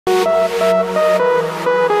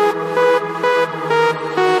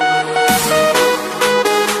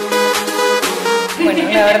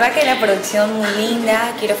Bueno, la verdad que la producción muy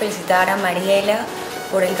linda. Quiero felicitar a Mariela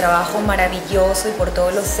por el trabajo maravilloso y por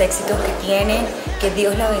todos los éxitos que tiene. Que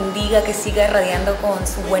Dios la bendiga, que siga irradiando con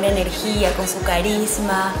su buena energía, con su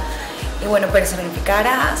carisma. Y bueno, personificar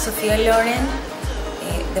a Sophia Loren,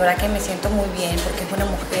 de verdad que me siento muy bien porque es una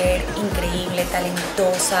mujer increíble,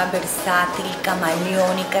 talentosa, versátil,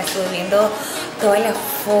 camaleónica. Estuve viendo todas las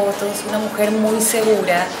fotos, una mujer muy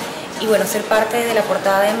segura. Y bueno, ser parte de la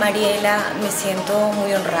portada de Mariela, me siento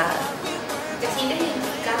muy honrada. ¿Te sientes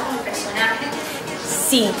identificada con el personaje?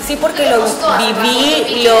 Sí, porque lo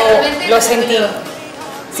viví, lo sentí.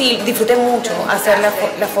 Sí, disfruté mucho hacer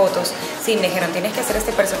las fotos. Sí, me dijeron, tienes que hacer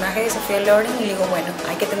este personaje de Sophia Loren, y digo, bueno,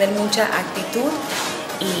 hay que tener mucha actitud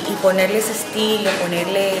y ponerle ese estilo,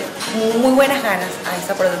 ponerle muy buenas ganas a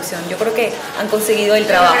esta producción. Yo creo que han conseguido el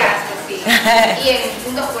trabajo. Gracias, sí. Y en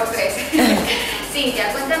un 2×3.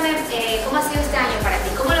 Cinthya, cuéntame cómo ha sido este año para ti,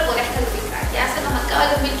 ¿cómo lo podrías calificar? Ya se nos acaba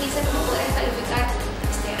el 2015, ¿cómo podrías calificar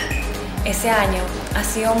este año? Este año ha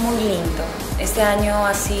sido muy lindo. Este año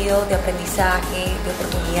ha sido de aprendizaje, de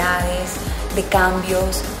oportunidades, de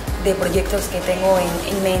cambios, de proyectos que tengo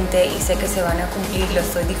en mente y sé que se van a cumplir, lo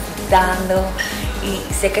estoy disfrutando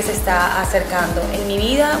y sé que se está acercando. En mi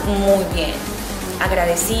vida, muy bien,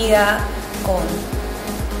 agradecida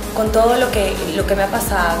con todo lo que me ha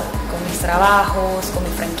pasado, con mis trabajos, con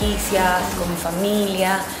mis franquicias, con mi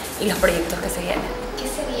familia y los proyectos que se vienen. ¿Qué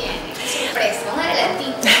se viene? ¿Qué sorpresa? Un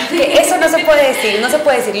adelantito. Que eso no se puede decir, no se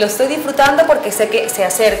puede decir. Lo estoy disfrutando porque sé que se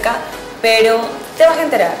acerca, pero te vas a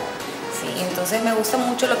enterar. Sí, entonces me gusta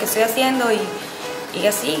mucho lo que estoy haciendo y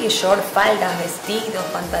así, short, faldas, vestidos,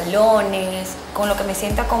 pantalones, con lo que me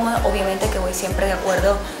sienta cómoda. Obviamente que voy siempre de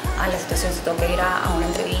acuerdo a la situación, si tengo que ir a una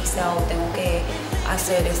entrevista o tengo que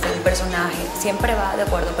hacer un personaje, siempre va de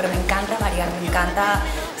acuerdo, pero me encanta variar, me encanta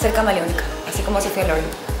ser camaleónica, así como Sophia Loren.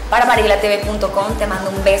 Para marielatv.com te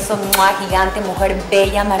mando un beso gigante, mujer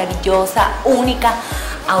bella, maravillosa, única,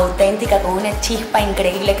 auténtica, con una chispa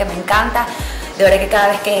increíble que me encanta. De verdad que cada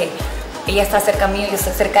vez que ella está cerca mío, yo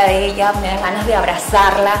estoy cerca de ella, me dan ganas de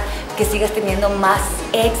abrazarla, que sigas teniendo más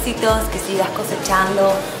éxitos, que sigas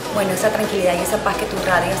cosechando, bueno, esa tranquilidad y esa paz que tú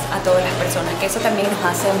irradias a todas las personas, que eso también nos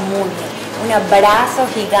hace muy bien. Un abrazo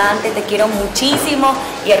gigante, te quiero muchísimo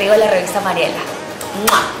y arriba la revista Mariela.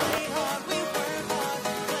 ¡Mua!